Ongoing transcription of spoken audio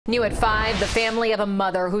New at 5, the family of a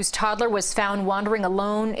mother whose toddler was found wandering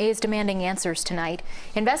alone is demanding answers tonight.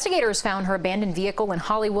 Investigators found her abandoned vehicle in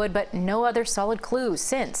Hollywood, but no other solid clues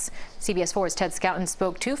since. CBS 4's Ted Scouten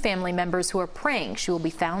spoke to family members who are praying she will be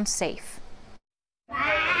found safe.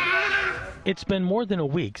 It's been more than a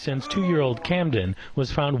week since 2-year-old Camden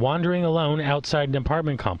was found wandering alone outside an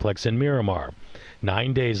apartment complex in Miramar.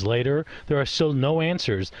 9 days later, there are still no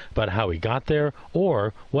answers about how he got there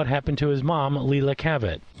or what happened to his mom, Leila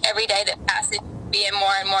Cavett. Every day that passes, be in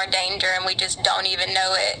more and more danger, and we just don't even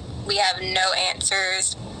know it. We have no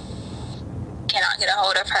answers. Cannot get a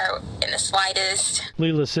hold of her in the slightest.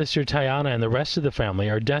 Leila's sister Tiana and the rest of the family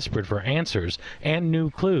are desperate for answers and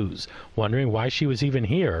new clues, wondering why she was even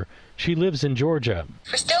here. She lives in Georgia.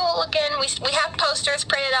 We're still looking. We have posters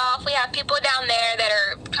printed off. We have people down there that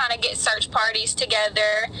are trying to get search parties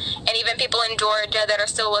together, and even people in Georgia that are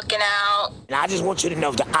still looking out. And I just want you to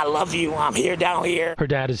know that I love you. I'm here down here. Her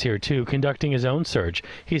dad is here too, conducting his own search.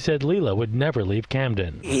 He said Leila would never leave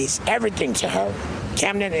Camden. He's everything to her.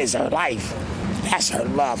 Camden is her life. That's her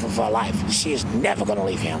love of her life. She is never going to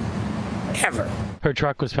leave him, ever. Her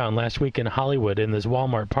truck was found last week in Hollywood in this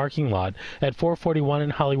Walmart parking lot at 441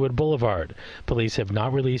 and Hollywood Boulevard. Police have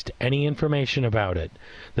not released any information about it.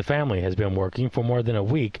 The family has been working for more than a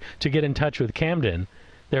week to get in touch with Camden.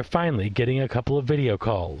 They're finally getting a couple of video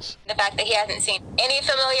calls. The fact that he hasn't seen any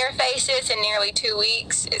familiar faces in nearly 2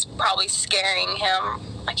 weeks is probably scaring him.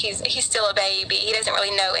 Like he's still a baby. He doesn't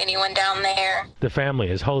really know anyone down there. The family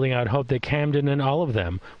is holding out hope that Camden and all of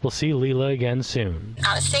them will see Leila again soon.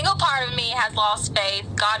 Not a single part of me has lost faith.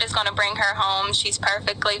 God is going to bring her home. She's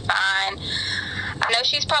perfectly fine. I know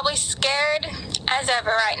she's probably scared as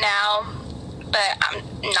ever right now, but I'm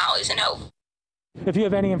not losing hope. If you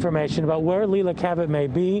have any information about where Leila Cavett may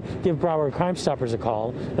be, give Broward Crime Stoppers a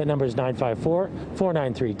call. That number is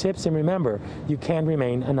 954-493-TIPS. And remember, you can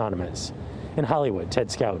remain anonymous. In Hollywood, Ted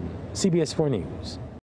Scouten, CBS 4 News.